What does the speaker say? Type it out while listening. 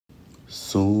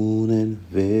Soon and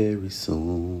very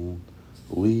soon,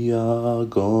 we are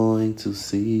going to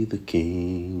see the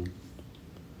King.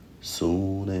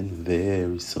 Soon and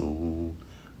very soon,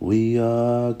 we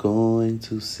are going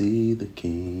to see the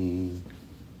King.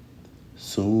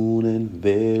 Soon and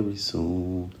very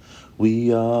soon,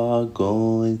 we are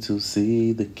going to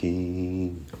see the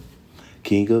King.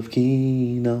 King of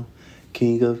Kino,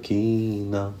 King of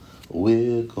Kino,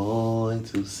 we're going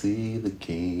to see the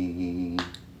King.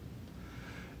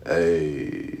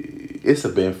 Hey, it's a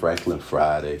Ben Franklin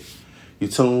Friday. You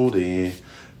tuned in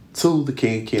to the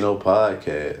King Kino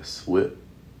podcast with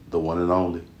the one and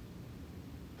only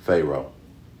Pharaoh.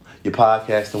 You're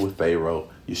podcasting with Pharaoh.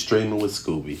 You're streaming with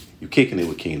Scooby. You're kicking it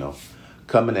with Kino.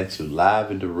 Coming at you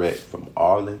live and direct from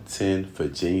Arlington,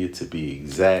 Virginia to be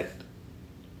exact.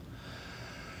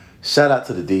 Shout out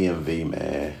to the DMV,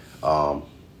 man. I'm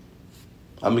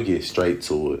going to get straight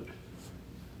to it.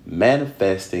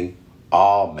 Manifesting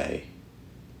all May.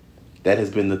 That has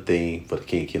been the theme for the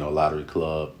King Kino Lottery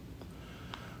Club.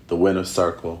 The winner's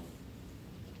circle.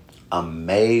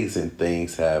 Amazing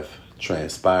things have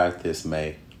transpired this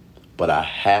May, but I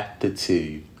have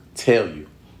to tell you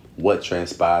what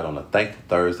transpired on a Thankful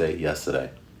Thursday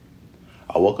yesterday.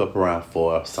 I woke up around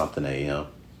 4 something a.m.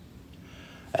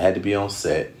 I had to be on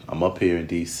set. I'm up here in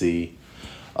D.C.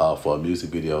 For a music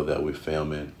video that we're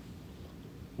filming.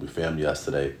 We filmed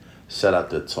yesterday. Shout out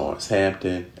to Torrance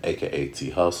Hampton, a.k.a. T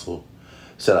Hustle.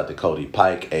 Shout out to Cody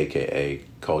Pike, a.k.a.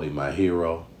 Cody My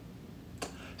Hero.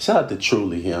 Shout out to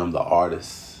Truly Him, the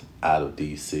artist out of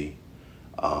D.C.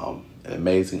 An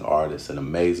amazing artist, an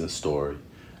amazing story,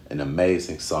 an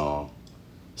amazing song.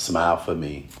 Smile for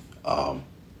Me.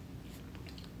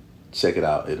 Check it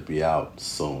out. It'll be out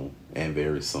soon and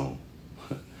very soon.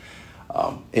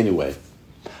 Anyway,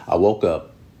 I woke up.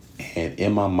 And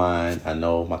in my mind, I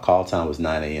know my call time was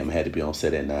 9 a.m. I had to be on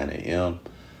set at 9 a.m.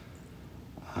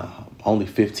 Only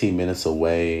 15 minutes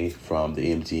away from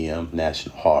the MGM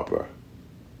National Harbor.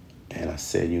 And I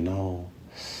said, am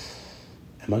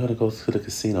I going to go to the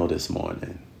casino this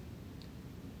morning?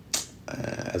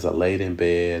 As I laid in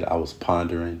bed, I was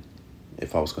pondering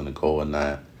if I was going to go or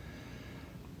not.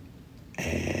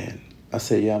 And I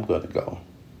said, yeah, I'm going to go.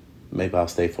 Maybe I'll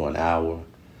stay for an hour.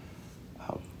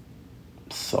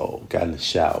 So got in the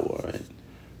shower and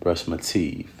brushed my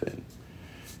teeth and,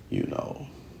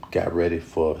 got ready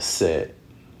for a set.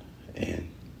 And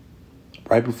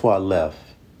right before I left,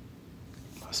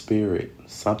 my spirit,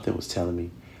 something was telling me,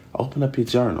 open up your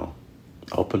journal.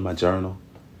 I opened my journal.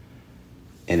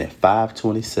 And at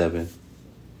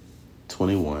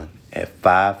 5:27:21, at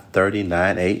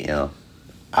 5:39 a.m.,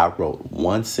 I wrote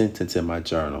one sentence in my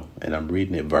journal, and I'm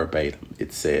reading it verbatim.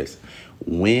 It says,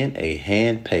 win a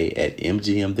hand pay at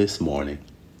MGM this morning,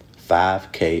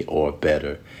 $5K or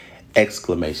better, ! I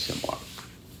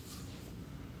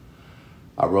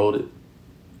wrote it.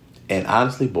 And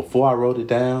honestly, before I wrote it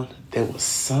down, there was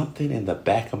something in the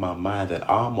back of my mind that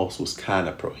almost was kind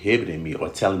of prohibiting me or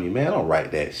telling me, man, don't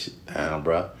write that shit down,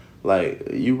 bro. Like,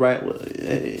 you write,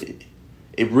 it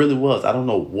really was. I don't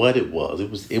know what it was. It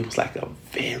was like a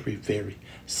very, very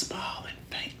small and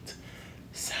faint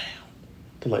sound.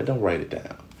 They're like, don't write it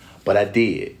down. But I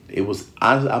did. It was,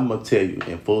 I'm going to tell you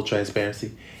in full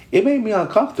transparency, it made me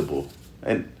uncomfortable.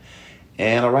 And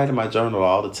I write in my journal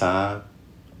all the time.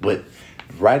 But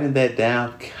writing that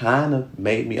down kind of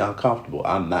made me uncomfortable.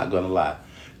 I'm not going to lie.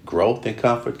 Growth and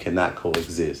comfort cannot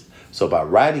coexist. So by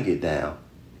writing it down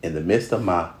in the midst of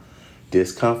my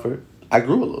discomfort, I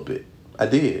grew a little bit. I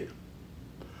did.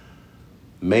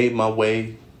 Made my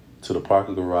way to the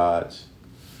parking garage,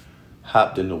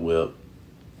 hopped in the whip,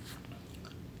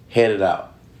 headed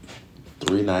out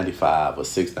 395 or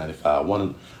 695,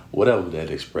 whatever that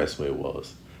expressway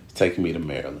was. It's taking me to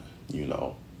Maryland,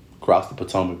 Cross the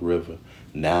Potomac River.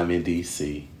 Now I'm in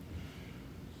D.C.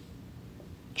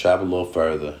 Travel a little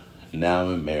further. Now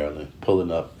I'm in Maryland, pulling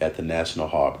up at the National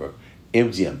Harbor.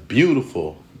 MGM,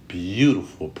 beautiful,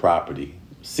 beautiful property.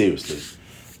 Seriously.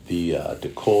 The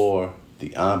decor, the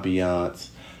ambiance,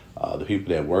 the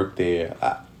people that work there.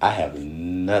 I have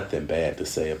nothing bad to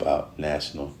say about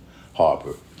National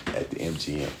Harbor at the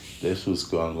MGM. This was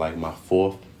going like my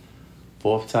fourth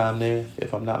time there,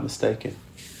 if I'm not mistaken.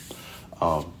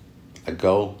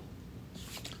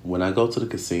 When I go to the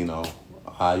casino,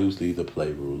 I usually either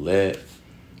play roulette,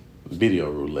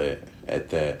 video roulette at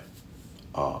that,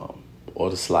 or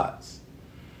the slots.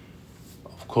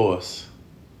 Of course,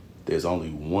 there's only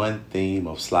one theme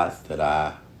of slots that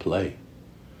I play.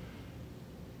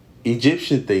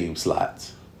 Egyptian themed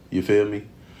slots. You feel me?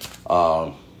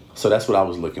 So that's what I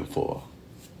was looking for.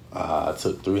 I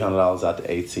took $300 out the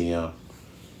ATM,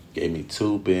 Gave me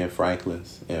 2 Ben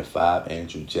Franklins and 5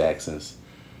 Andrew Jacksons.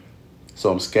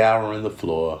 So I'm scouring the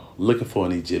floor, looking for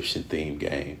an Egyptian themed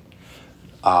game.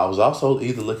 I was also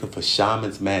either looking for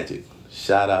Shaman's Magic.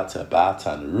 Shout out to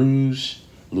Baton Rouge,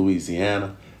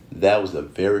 Louisiana. That was the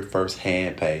very first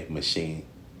hand pay machine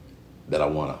that I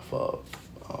won off of.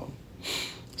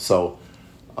 So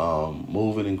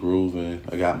moving and grooving.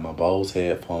 I got my Bose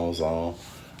headphones on.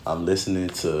 I'm listening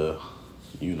to,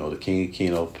 the King of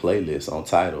Keno playlist on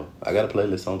Tidal. I got a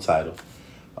playlist on Tidal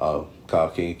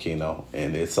called King of Keno,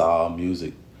 and it's all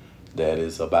music that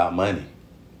is about money.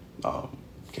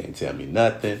 Can't Tell Me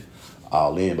Nothing,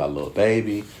 All In by Lil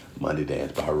Baby, Money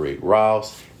Dance by Rick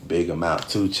Ross, Big Amount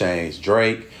 2 Chainz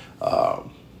Drake,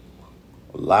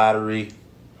 Lottery.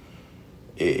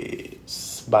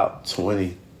 It's about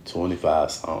 20,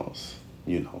 25 songs,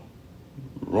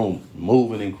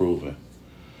 moving and grooving.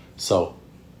 So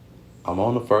I'm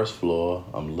on the first floor,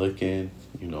 I'm looking,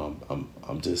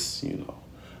 I'm just,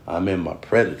 I'm in my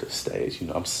predator stage.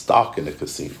 I'm stalking the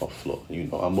casino floor.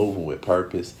 I'm moving with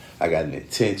purpose. I got an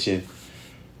intention.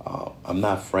 I'm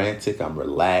not frantic. I'm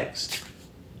relaxed.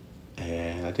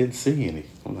 And I didn't see any.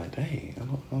 I'm like,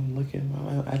 dang, I'm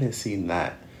looking. I didn't see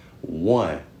not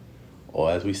one.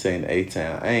 Or as we say in the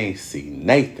A-Town, I ain't see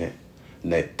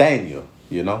Nathaniel.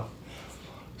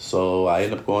 So I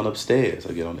end up going upstairs.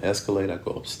 I get on the escalator. I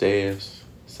go upstairs.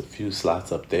 There's a few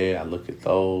slots up there. I look at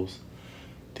those.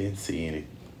 Didn't see any.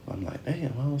 I'm like,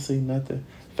 damn, I don't see nothing.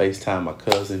 FaceTime my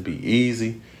cousin, Be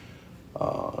Easy,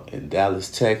 in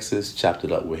Dallas, Texas. Chopped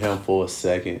it up with him for a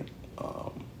second.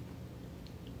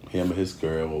 Him and his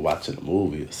girl were watching a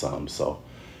movie or something, so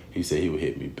he said he would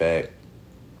hit me back.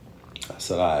 I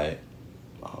said, all right.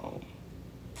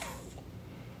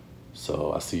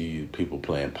 So I see people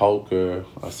playing poker.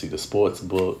 I see the sports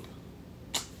book.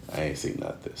 I ain't see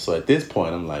nothing. So at this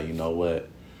point, I'm like, you know what?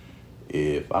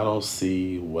 If I don't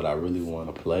see what I really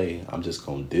want to play, I'm just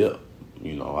going to dip.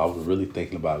 I was really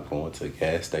thinking about going to a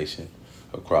gas station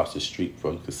across the street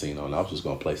from the casino, and I was just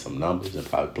going to play some numbers and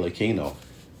probably play Keno.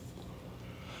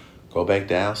 Go back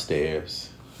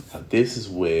downstairs. Now, this is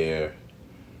where,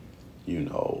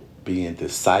 being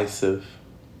decisive,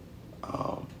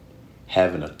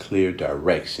 having a clear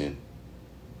direction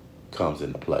comes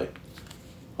into play.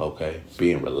 Okay?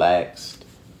 Being relaxed.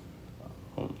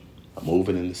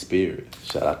 Moving in the spirit.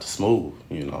 Shout out to Smooth,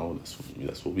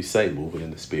 that's what we say, moving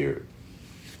in the spirit.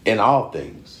 In all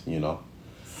things,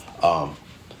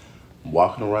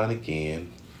 walking around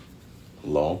again,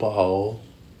 lo and behold,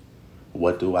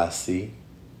 what do I see?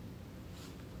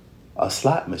 A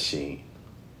slot machine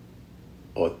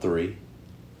or 3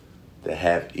 that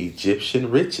have Egyptian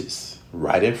riches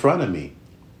right in front of me.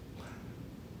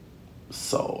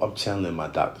 So I'm channeling my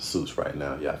Dr. Seuss right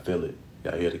now. Y'all feel it?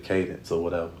 Y'all hear the cadence or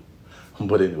whatever?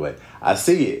 But anyway, I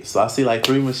see it. So I see like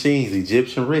 3 machines,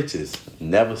 Egyptian riches.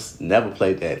 Never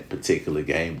played that particular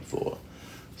game before.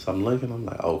 So I'm looking, I'm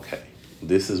like, okay,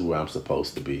 this is where I'm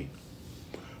supposed to be.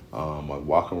 I'm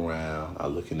walking around,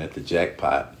 I'm looking at the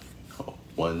jackpot.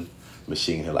 One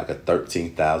machine had like a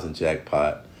 13,000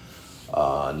 jackpot.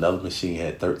 Another machine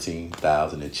had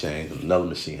 13,000 and change. Another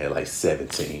machine had like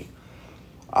 17.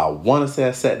 I want to say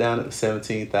I sat down at the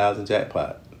 17,000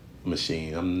 jackpot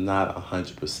machine. I'm not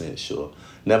 100% sure.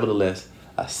 Nevertheless,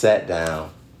 I sat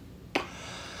down,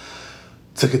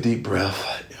 took a deep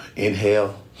breath,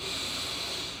 inhale,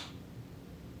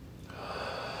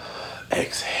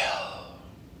 exhale.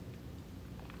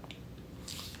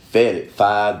 Fed it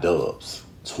 5 dubs,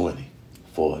 20,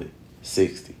 40,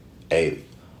 60, 80,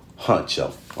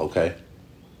 huncho, okay?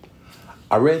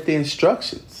 I read the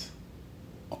instructions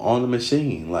on the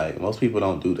machine. Like, most people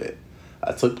don't do that.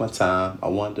 I took my time. I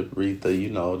wanted to read the,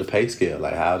 the pay scale,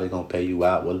 like how they going to pay you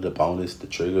out, what are the bonus, the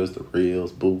triggers, the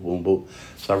reels, boom, boom, boom.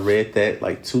 So I read that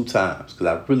like 2 times because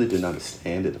I really didn't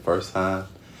understand it the first time.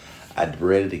 I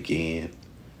read it again.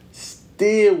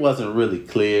 Still wasn't really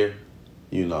clear,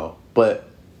 but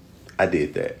I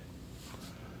did that.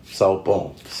 So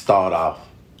boom, start off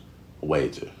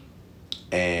wager.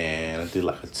 And I did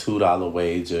like a $2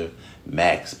 wager,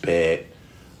 max bet.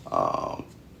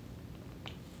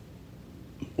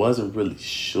 Wasn't really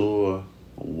sure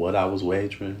what I was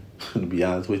wagering, to be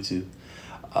honest with you.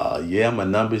 Yeah, I'm a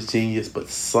numbers genius, but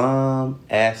some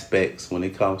aspects when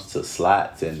it comes to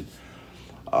slots and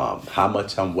how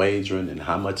much I'm wagering and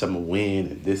how much I'm going to win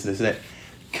and this and that,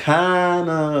 kind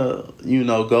of,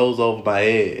 goes over my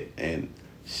head. And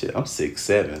shit, I'm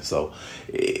 6'7", so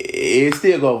it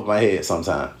still goes over my head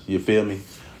sometimes. You feel me?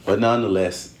 But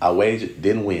nonetheless, I wagered,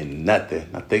 didn't win nothing.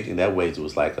 I'm thinking that wager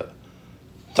was like a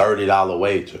 $30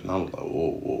 wager. And I'm like,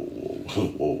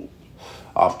 whoa.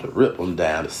 Off the rip, I'm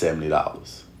down to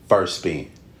 $70. first spin.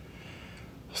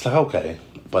 It's like, okay.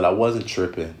 But I wasn't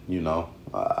tripping, you know.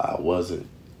 I wasn't.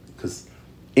 Because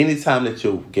anytime that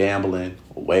you're gambling,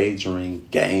 wagering,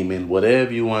 gaming,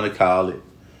 whatever you want to call it,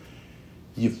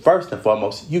 you first and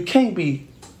foremost, you can't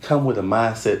come with a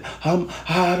mindset,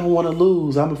 I don't want to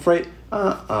lose. I'm afraid.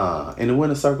 In the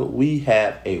winner circle, we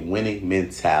have a winning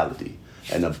mentality,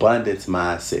 an abundance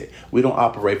mindset. We don't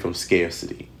operate from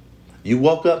scarcity. You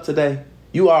woke up today,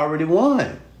 you already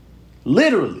won.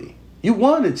 Literally, you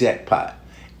won the jackpot.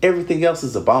 Everything else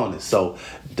is a bonus. So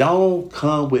don't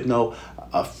come with no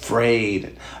afraid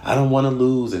and I don't want to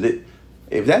lose. And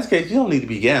if that's the case, you don't need to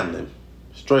be gambling.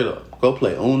 Straight up. Go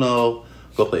play Uno.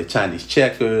 Go play Chinese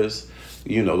checkers.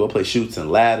 You know, go play Chutes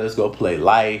and Ladders. Go play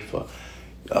Life or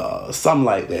something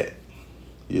like that.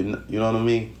 You know what I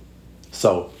mean?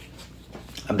 So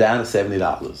I'm down to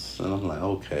 $70. And I'm like,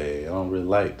 okay, I don't really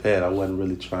like that. I wasn't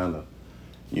really trying to,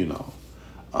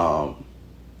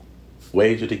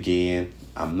 wagered again.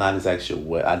 I'm not exactly sure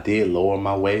what. I did lower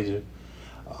my wager.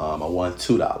 I won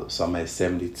 $2. So I'm at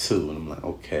 72. And I'm like,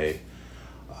 okay.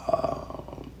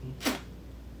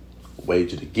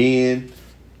 Wagered again.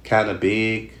 Kind of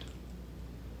big.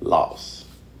 Lost.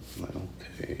 I'm like,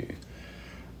 okay.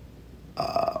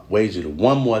 Wagered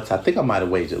one more time. I think I might have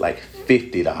wagered like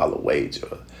 $50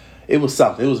 wager. It was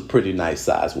something. It was a pretty nice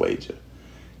size wager.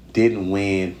 Didn't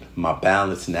win. My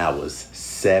balance now was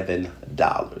 $7.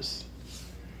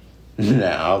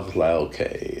 Now I was like,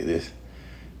 okay,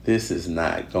 this is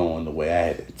not going the way I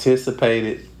had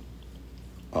anticipated.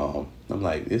 I'm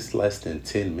like, it's less than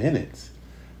 10 minutes,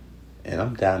 and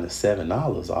I'm down to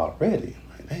 $7 already. I'm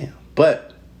like, damn.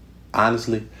 But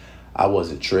honestly, I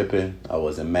wasn't tripping. I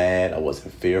wasn't mad. I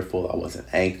wasn't fearful. I wasn't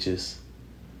anxious.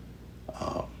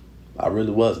 I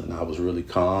really wasn't. I was really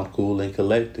calm, cool, and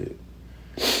collected.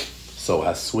 So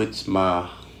I switched my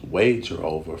wager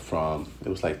over from, it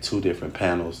was like 2 different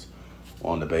panels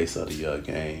on the base of the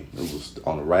game. It was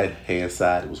on the right hand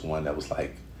side. It was one that was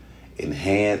like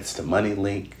enhanced money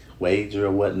link wager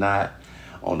or whatnot.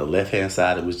 On the left hand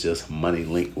side, it was just money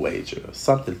link wager,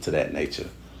 something to that nature.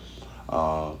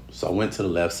 So I went to the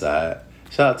left side.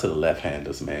 Shout out to the left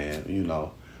handers, man. You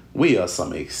know, we are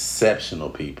some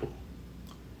exceptional people.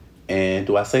 And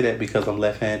do I say that because I'm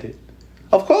left handed?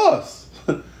 Of course.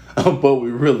 But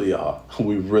we really are.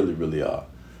 We really, really are.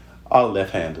 All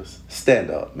left-handers, stand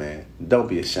up, man. Don't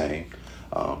be ashamed.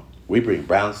 We bring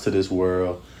balance to this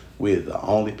world. We're the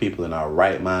only people in our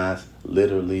right minds,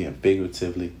 literally and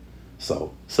figuratively.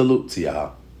 So, salute to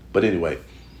y'all. But anyway,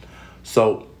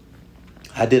 so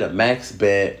I did a max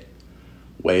bet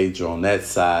wager on that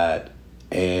side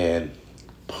and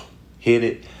hit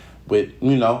it with,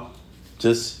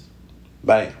 just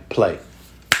bang, play.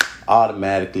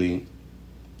 Automatically,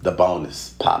 the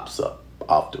bonus pops up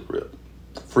off the rip.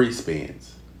 Free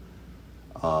spins.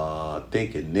 I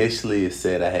think initially it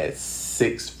said I had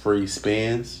 6 free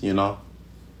spins, Okay,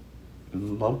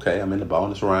 I'm in the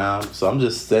bonus round. So I'm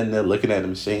just sitting there looking at the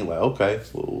machine like, okay,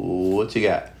 what you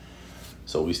got?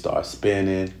 So we start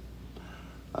spinning.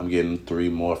 I'm getting 3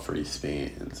 more free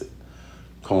spins.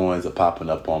 Coins are popping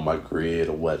up on my grid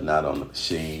or whatnot on the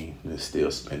machine. And it's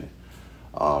still spinning.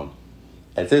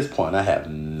 At this point, I have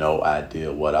no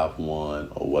idea what I've won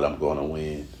or what I'm going to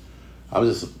win.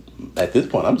 At this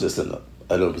point, I'm just an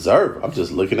observer. I'm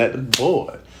just looking at the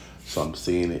board. So I'm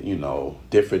seeing it,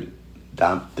 different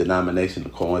denomination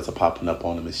of coins are popping up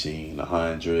on the machine.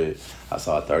 100, I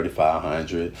saw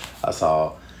 3,500. I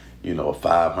saw,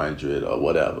 500 or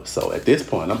whatever. So at this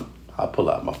point, I pull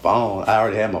out my phone. I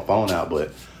already had my phone out,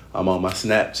 but I'm on my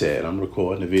Snapchat. I'm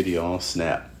recording the video on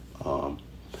Snap. I'm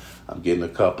getting a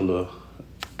couple of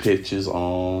pictures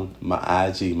on my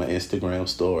IG, my Instagram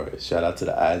story. Shout out to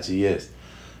the IGS.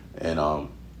 And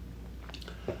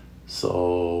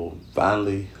so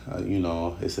finally,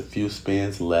 it's a few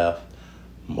spins left.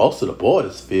 Most of the board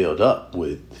is filled up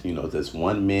with, there's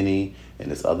 1 mini and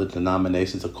there's other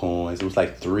denominations of coins. It was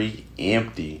like 3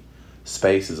 empty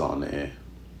spaces on there.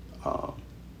 And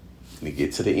to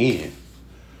get to the end.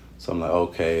 So I'm like,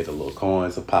 okay, the little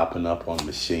coins are popping up on the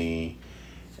machine.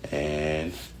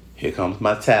 And here comes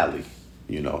my tally,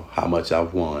 how much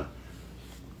I've won.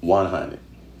 100,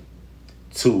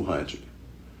 200,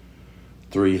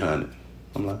 300.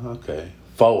 I'm like, okay.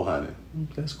 400,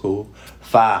 that's cool.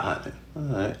 500, all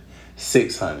right.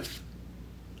 600,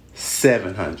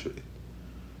 700,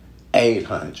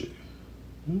 800,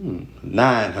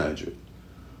 900,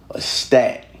 a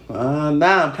stack.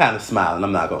 Now I'm kind of smiling.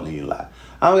 I'm not going to even lie.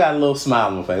 I got a little smile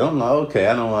on my face. I'm like, okay,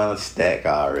 I don't want a stack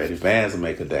already. Bands will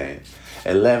make a dance.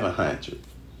 1,100,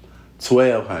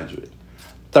 1,200,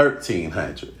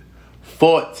 1,300,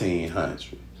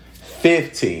 1,400,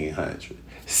 $1,500,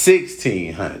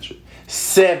 $1,600,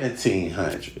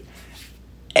 $1,700,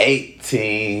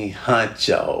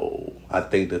 $1,800. I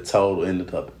think the total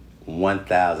ended up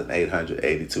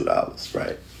 $1,882,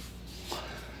 right?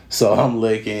 So I'm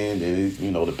looking, and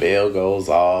the bell goes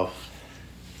off.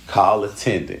 Call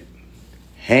attendant,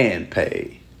 hand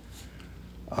pay.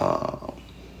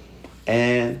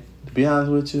 And to be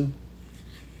honest with you,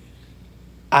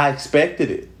 I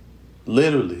expected it.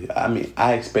 Literally.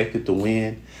 I expected to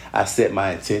win. I set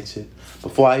my intention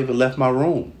before I even left my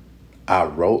room. I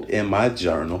wrote in my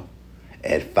journal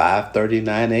at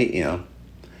 5:39 a.m.,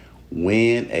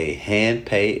 win a hand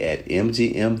pay at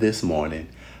MGM this morning,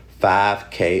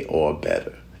 $5K or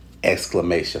better,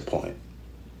 exclamation point.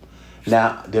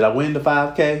 Now, did I win the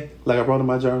 $5K like I wrote in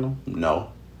my journal?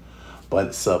 No.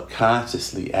 But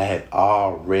subconsciously, I had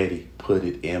already put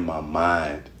it in my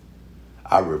mind.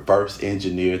 I reverse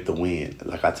engineered the win,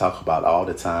 like I talk about all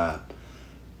the time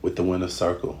with the Winner's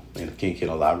Circle in the King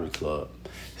Kiddo Lottery Club.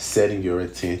 Setting your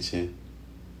intention,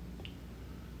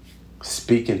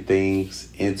 speaking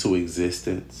things into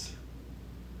existence,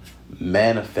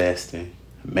 manifesting,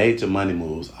 major money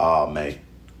moves all May.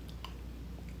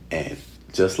 And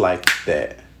just like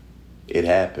that, it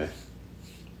happened.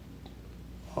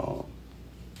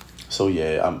 So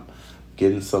yeah, I'm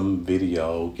getting some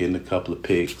video, getting a couple of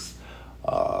pics.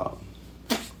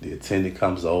 The attendant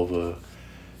comes over.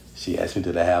 She asked me,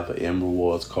 did I have an M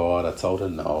Rewards card? I told her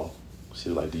no. She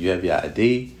was like, do you have your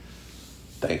ID?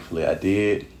 Thankfully, I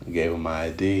did. I gave her my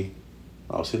ID.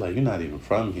 Oh, she's like, you're not even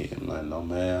from here. I'm like, no,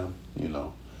 ma'am.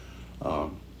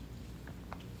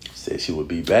 Said she would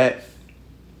be back.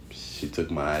 She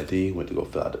took my ID, went to go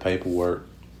fill out the paperwork.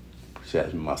 She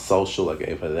asked me my social. I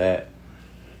gave her that.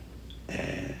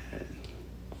 And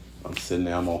I'm sitting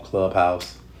there. I'm on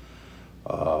Clubhouse.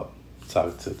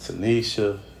 Talking to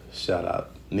Tanisha. Shout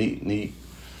out Neat.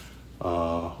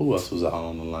 Who else was I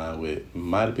on the line with?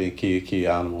 Might have been Kia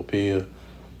Automobile.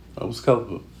 It was a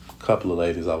couple of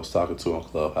ladies I was talking to on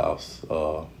Clubhouse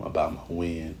about my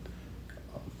win.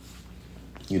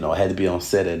 I had to be on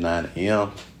set at 9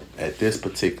 a.m. At this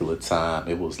particular time,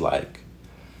 it was like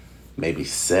maybe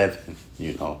 7.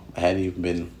 I hadn't even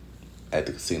been at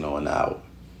the casino an hour.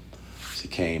 She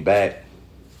came back,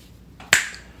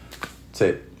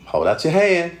 said, hold out your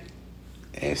hand,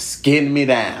 and skinned me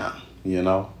down,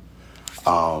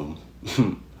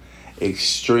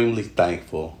 Extremely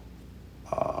thankful,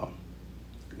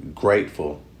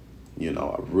 grateful,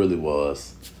 I really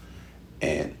was.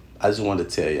 And I just wanted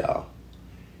to tell y'all,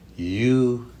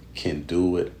 you can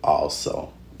do it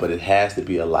also, but it has to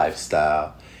be a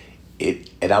lifestyle.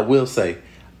 And I will say,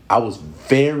 I was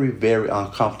very, very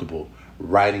uncomfortable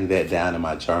writing that down in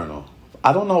my journal.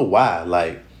 I don't know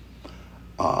why.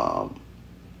 I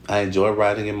enjoy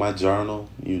writing in my journal,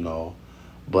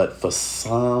 but for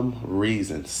some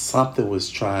reason, something was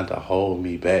trying to hold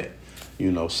me back.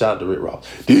 Shout out to Rick Ross.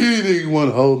 These niggas want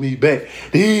to hold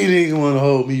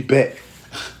me back.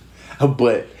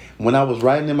 But when I was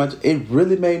writing in it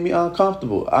really made me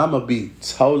uncomfortable. I'm going to be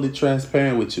totally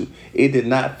transparent with you. It did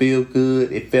not feel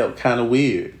good. It felt kind of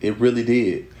weird. It really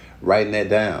did, writing that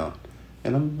down.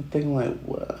 And I'm thinking like,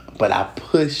 what? But I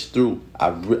pushed through.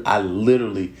 I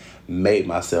literally made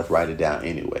myself write it down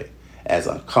anyway. As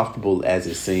uncomfortable as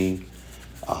it seemed,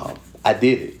 I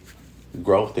did it.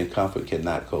 Growth and comfort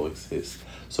cannot coexist.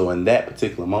 So in that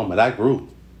particular moment, I grew.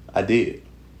 I did.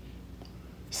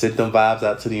 Sent them vibes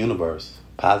out to the universe.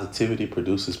 Positivity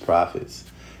produces profits.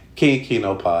 King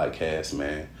Kino podcast,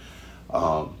 man.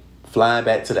 Flying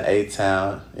back to the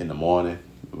A-Town in the morning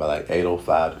by like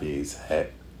 8:05 to be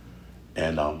exact.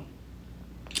 And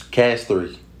cash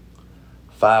 3,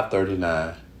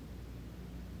 5:39.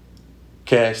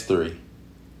 Cash 3,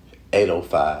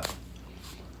 8:05.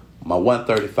 My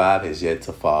 135 has yet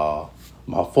to fall.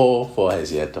 My 404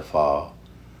 has yet to fall.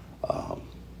 I'm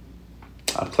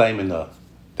claiming the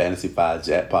Fantasy 5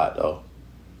 jackpot though.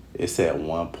 It's at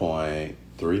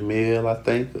 1.3 mil, I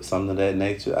think, or something of that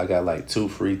nature. I got like 2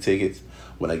 free tickets.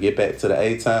 When I get back to the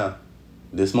A-Town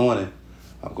this morning,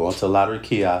 I'm going to a lottery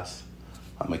kiosk.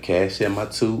 I'm going to cash in my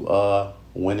 2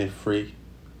 winning free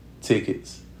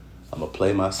tickets. I'm going to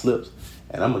play my slips.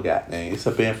 And I'm a goddamn, it's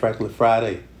a Ben Franklin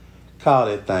Friday. Call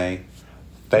that thing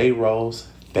Pharaoh's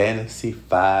Fantasy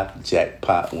 5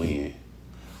 jackpot win.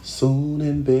 Soon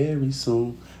and very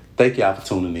soon. Thank y'all for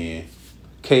tuning in.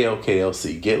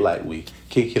 KOKLC, Get Like We,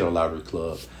 King Kiddo Lottery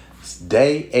Club. It's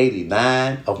day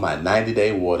 89 of my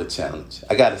 90-day water challenge.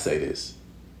 I gotta say this.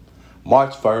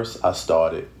 March 1st, I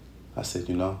started. I said,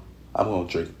 I'm gonna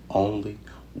drink only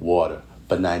water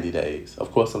for 90 days.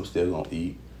 Of course, I'm still gonna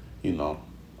eat,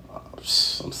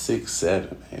 I'm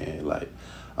 6'7", man. Like,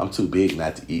 I'm too big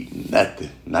not to eat nothing,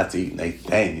 not to eat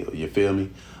Nathaniel. You feel me?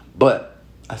 But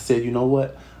I said, you know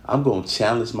what? I'm gonna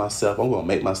challenge myself. I'm gonna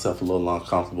make myself a little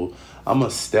uncomfortable. I'm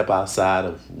gonna step outside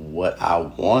of what I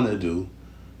want to do,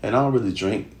 and I don't really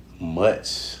drink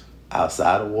much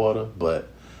outside of water, but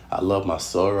I love my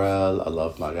sorrel. I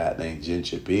love my goddamn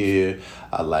ginger beer.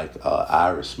 I like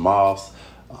Irish moss.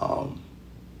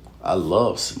 I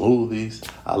love smoothies.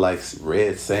 I like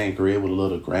red sangria with a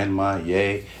little Grand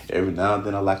Marnier. Every now and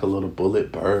then I like a little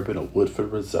Bullet Bourbon, a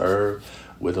Woodford Reserve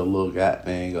with a little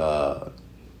goddamn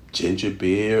ginger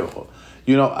beer. Or,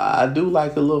 I do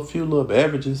like a few little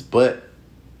beverages, but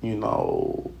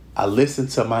I listen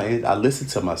to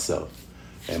myself,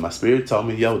 and my spirit told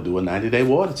me, yo, do a 90-day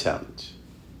water challenge.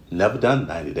 Never done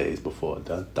 90 days before.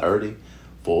 Done 30,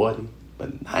 40,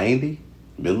 but 90,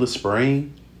 middle of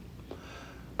spring.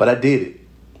 But I did it.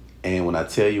 And when I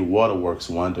tell you water works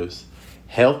wonders,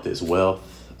 health is wealth.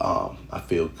 I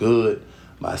feel good.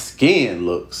 My skin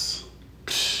looks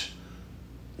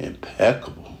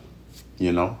impeccable,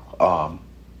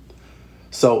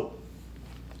 So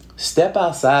step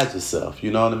outside yourself,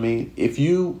 you know what I mean? If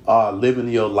you are living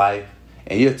your life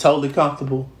and you're totally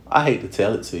comfortable, I hate to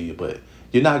tell it to you, but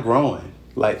you're not growing.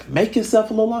 Like, make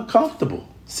yourself a little uncomfortable.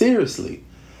 Seriously.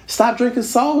 Stop drinking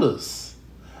sodas.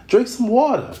 Drink some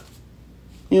water.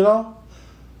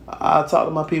 I talk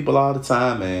to my people all the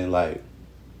time, man. Like,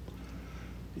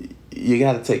 you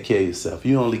got to take care of yourself.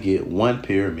 You only get one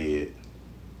pyramid,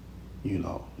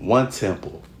 one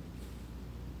temple.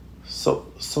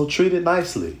 So treat it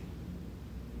nicely.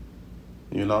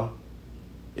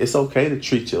 It's okay to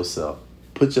treat yourself.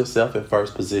 Put yourself in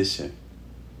first position.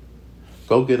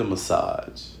 Go get a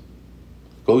massage.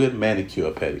 Go get a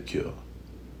manicure, pedicure.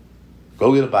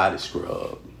 Go get a body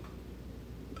scrub.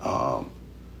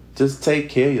 Just take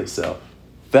care of yourself.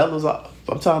 Fellas,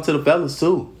 I'm talking to the fellas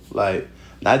too. Like,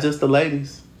 not just the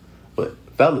ladies, but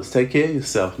fellas, take care of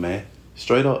yourself, man.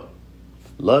 Straight up.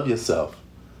 Love yourself.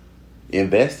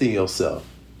 Invest in yourself.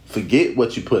 Forget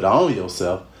what you put on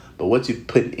yourself, but what you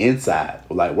put inside.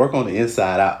 Like, work on the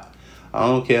inside out. I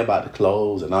don't care about the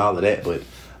clothes and all of that, but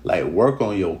like, work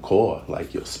on your core,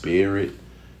 like your spirit,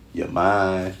 your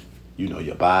mind,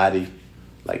 your body.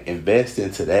 Like, invest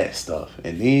into that stuff.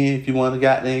 And then if you want to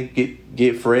goddamn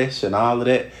get fresh and all of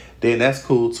that, then that's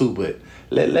cool too. But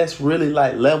let's really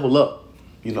like level up.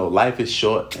 Life is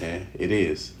short, man. It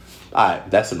is. All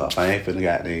right, that's enough. I ain't finna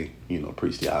goddamn,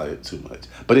 preach to y'all too much.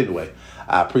 But anyway,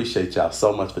 I appreciate y'all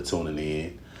so much for tuning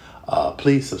in.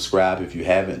 Please subscribe if you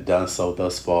haven't done so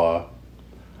thus far.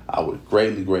 I would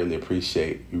greatly, greatly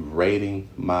appreciate you rating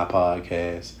my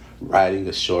podcast, writing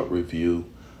a short review.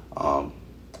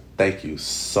 Thank you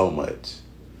so much.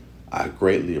 I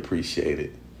greatly appreciate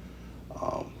it.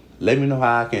 Let me know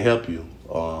how I can help you.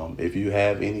 If you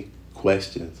have any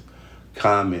questions,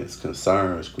 comments,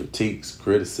 concerns, critiques,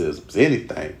 criticisms,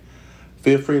 anything,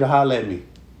 feel free to holler at me.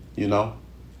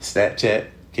 Snapchat,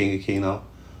 King of Keno,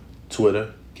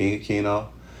 Twitter, King of Keno,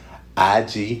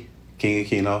 IG, King of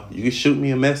Keno. You can shoot me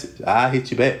a message. I'll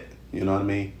hit you back. You know what I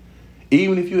mean?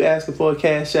 Even if you asking for a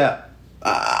cash out,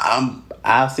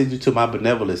 I'll send you to my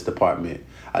benevolence department.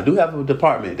 I do have a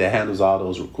department that handles all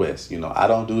those requests. I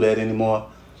don't do that anymore.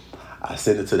 I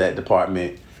send it to that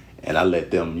department and I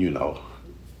let them,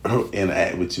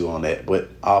 interact with you on that. But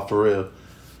all for real,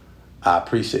 I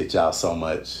appreciate y'all so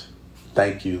much.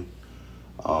 Thank you.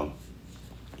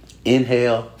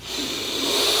 Inhale.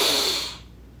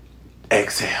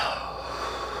 Exhale.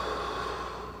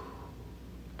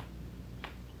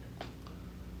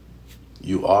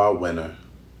 You are a winner.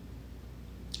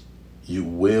 You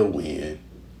will win.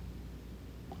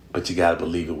 But you got to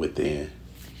believe it within.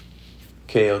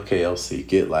 KLKLC.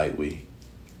 Get like we.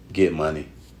 Get money.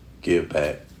 Give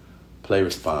back. Play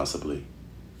responsibly.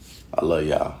 I love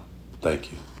y'all.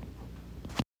 Thank you.